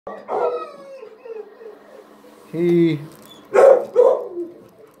he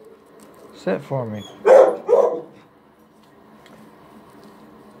sit for me.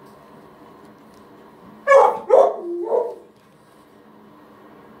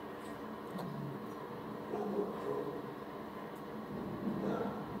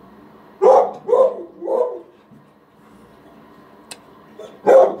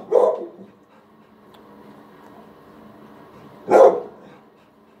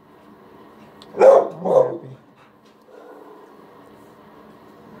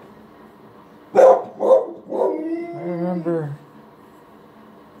 I remember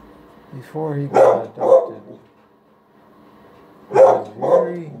before he got adopted, he was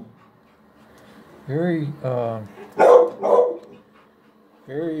very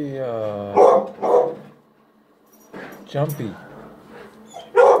jumpy.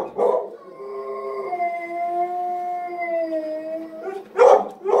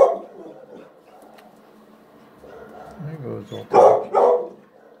 There goes Zoltan.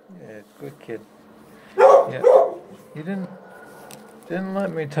 Yeah, it's a good kid. Yeah, he didn't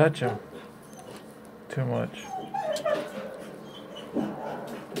let me touch him too much.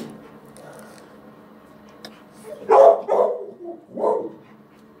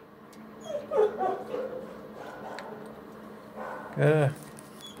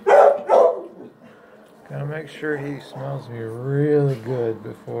 Gotta make sure he smells me really good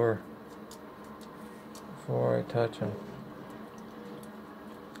before I touch him.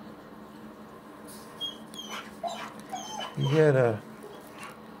 He had a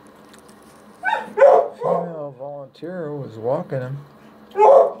female volunteer who was walking him,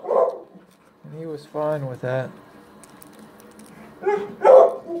 and he was fine with that.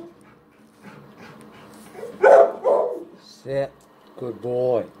 Sit, good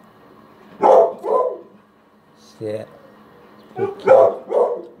boy. Sit, good kid.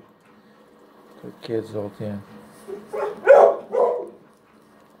 Good kid, Zoltan.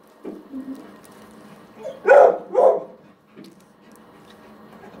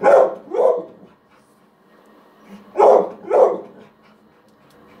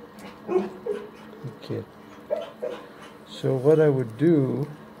 Good kid. So what I would do,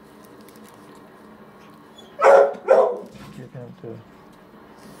 get him to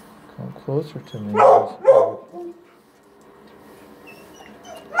come closer to me.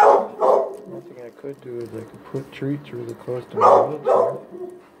 One thing I could do is I could put treats really close to my wheelchair.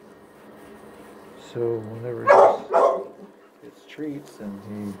 So whenever he gets treats and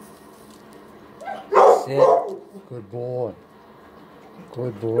he sit, good boy.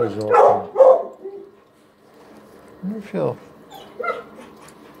 Good boy, Zoltan. I wonder if he'll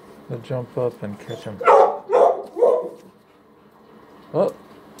jump up and catch him. Oh!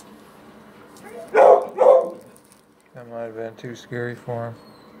 That might have been too scary for him.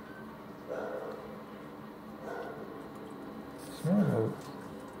 Smell.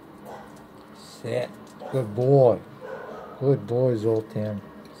 Sit. Good boy. Good boy, Zoltan.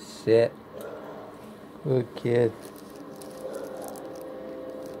 Sit. Good kid.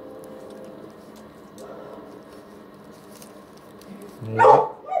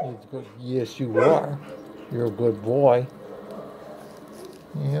 Yep. He's good. Yes, you are. You're a good boy.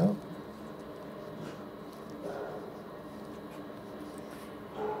 Yep.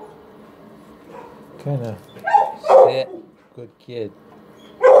 Kinda sit. Good kid.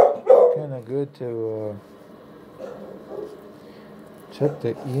 Kinda good to check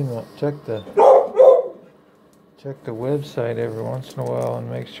the email, check the website every once in a while and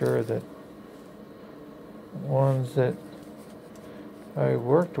make sure that ones that I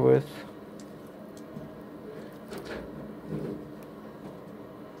worked with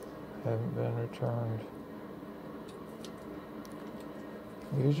haven't been returned.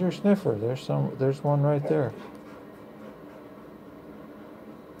 Use your sniffer. There's one right there.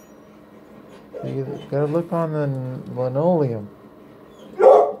 You gotta look on the linoleum.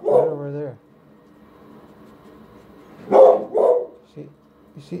 Right over there.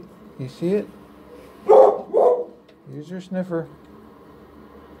 You see it? Use your sniffer.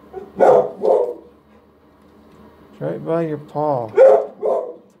 It's right by your paw.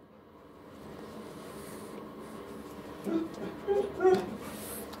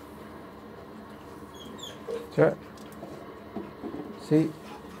 It's right.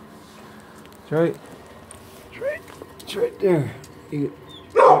 It's right there.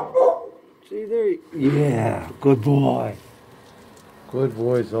 See there? Yeah, good boy. Good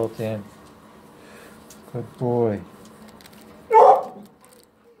boy, Zoltan. Good boy.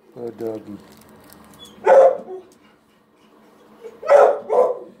 Good doggy.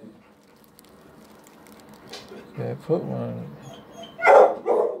 Okay, put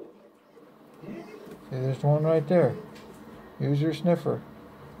See, there's one right there. Use your sniffer.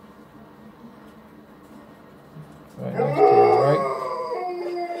 Right next to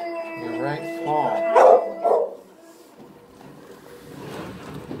your right paw.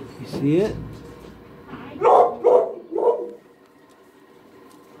 You see it?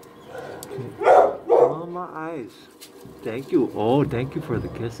 Oh, my eyes. Thank you. Oh, thank you for the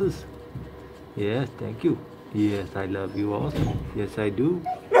kisses. Yes, thank you. Yes, I love you also. Yes, I do.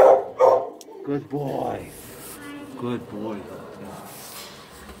 Good boy. Good boy, Zoltan.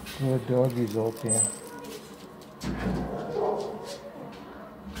 Good doggy, Zoltan.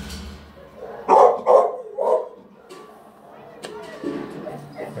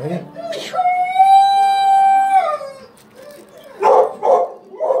 Ready?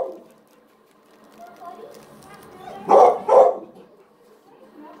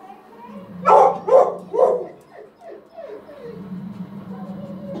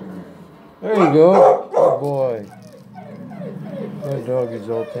 There you go. Good boy. Good doggy,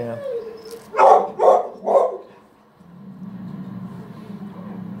 Zoltan.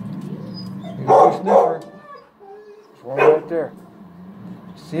 Here's your sniffer. There's one right there.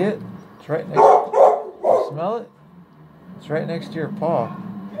 See it? It's right next. You smell it? It's right next to your paw.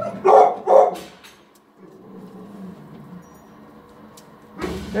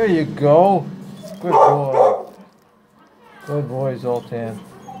 There you go. Good boy. Good boy, Zoltan.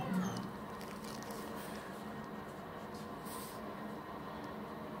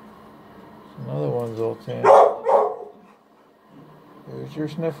 Another one, Zoltan. Here's your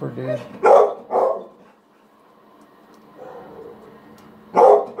sniffer, dude.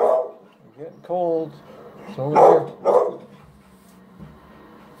 You're getting cold. It's over here.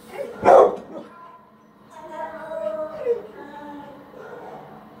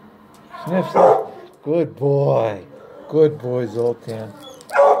 Sniff, sniff. Good boy. Good boy, Zoltan.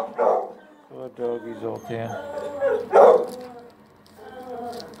 Good doggy, Zoltan.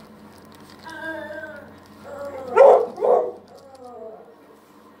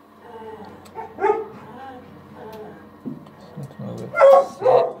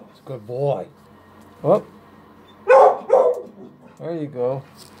 Sit. It's a good boy. Up. There you go.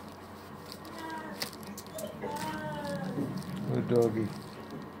 Good doggy.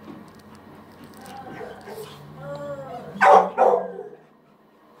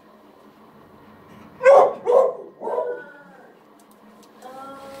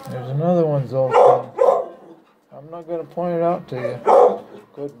 There's another one, Zoltan. I'm not going to point it out to you.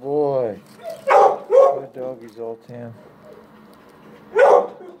 Good boy. Good doggy, Zoltan.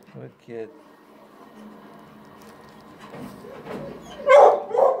 Good kid.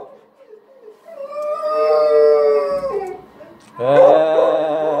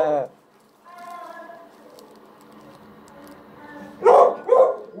 Ah.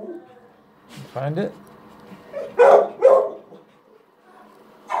 Find it?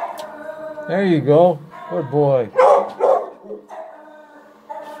 There you go. Good boy.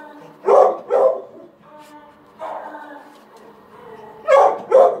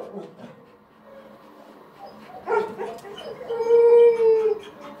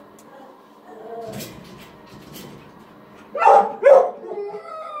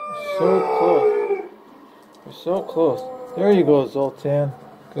 So close. You're so close. There you go, Zoltan.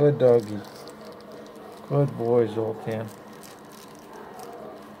 Good doggy. Good boy, Zoltan.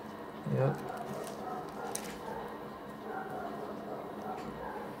 Yep.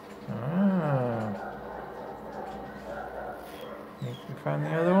 Ah. Think you find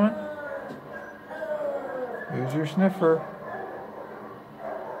the other one? Use your sniffer.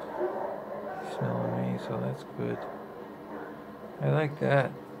 Smelling me, so that's good. I like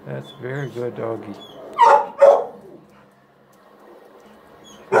that. That's very good, doggy.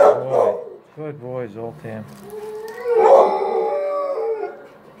 Good boy. Good boy, Zoltan.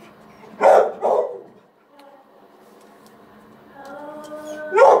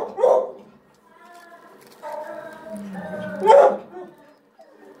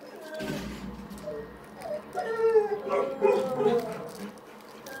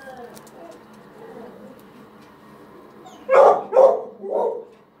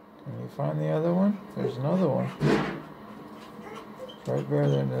 Can you find the other one? There's another one. It's right there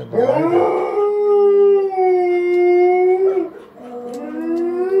in the divider.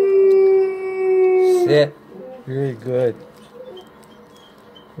 Sit. Very good.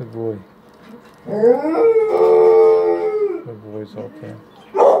 Good boy. Good boy, Zoltan.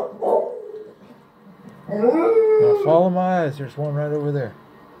 Now follow my eyes. There's one right over there.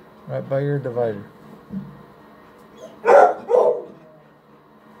 Right by your divider.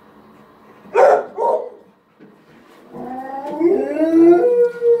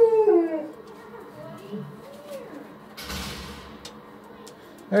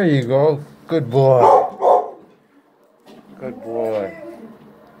 There you go. Good boy. Good boy.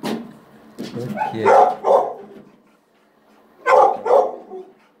 Good kid.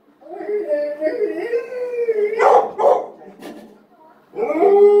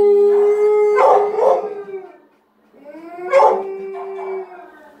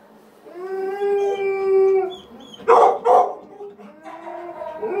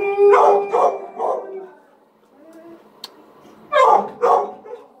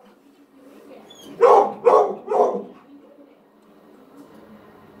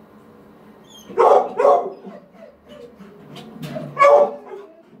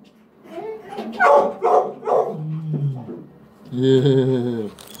 Yeah.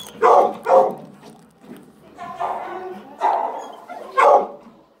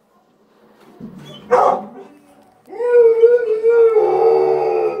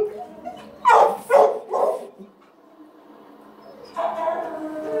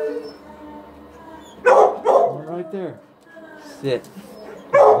 Right there. Sit.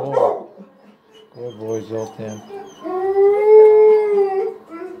 Good boy. Good boy, Zoltan.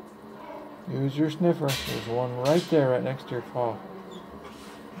 Use your sniffer. There's one right there, right next to your paw.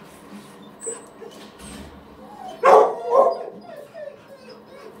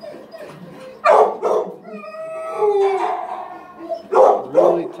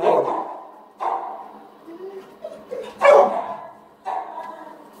 Really tight.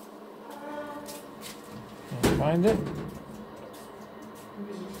 Can you find it?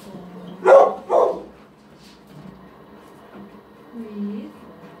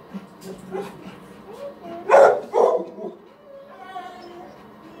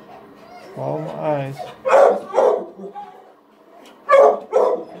 Follow my eyes.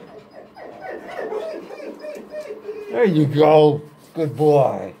 There you go. Good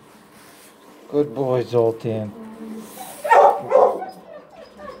boy. Good boy, Zoltan.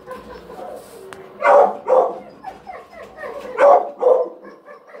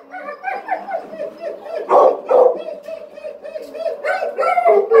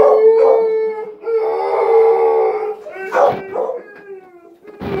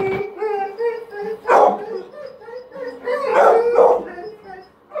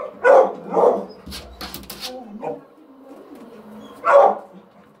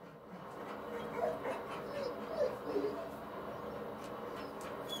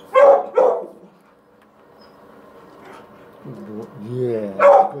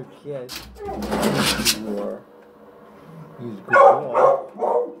 Yeah, good kid. Yes, you are. He's a good boy.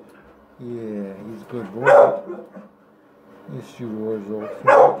 Yeah, he's a good boy. Yes, you are, Zoltan.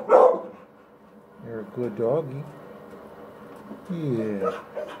 You're a good doggy. Yeah.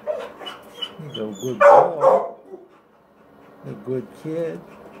 He's a good boy. A good kid.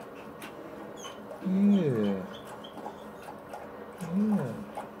 Yeah. Yeah.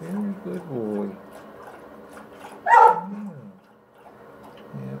 Very good boy.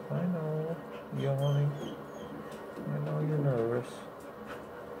 Yep, I know. Yawning. I know you're nervous.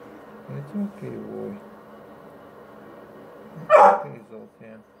 It's okay, boy. It's okay,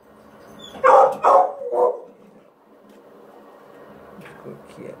 Zoltan. Good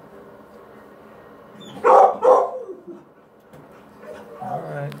kid. All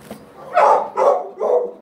right.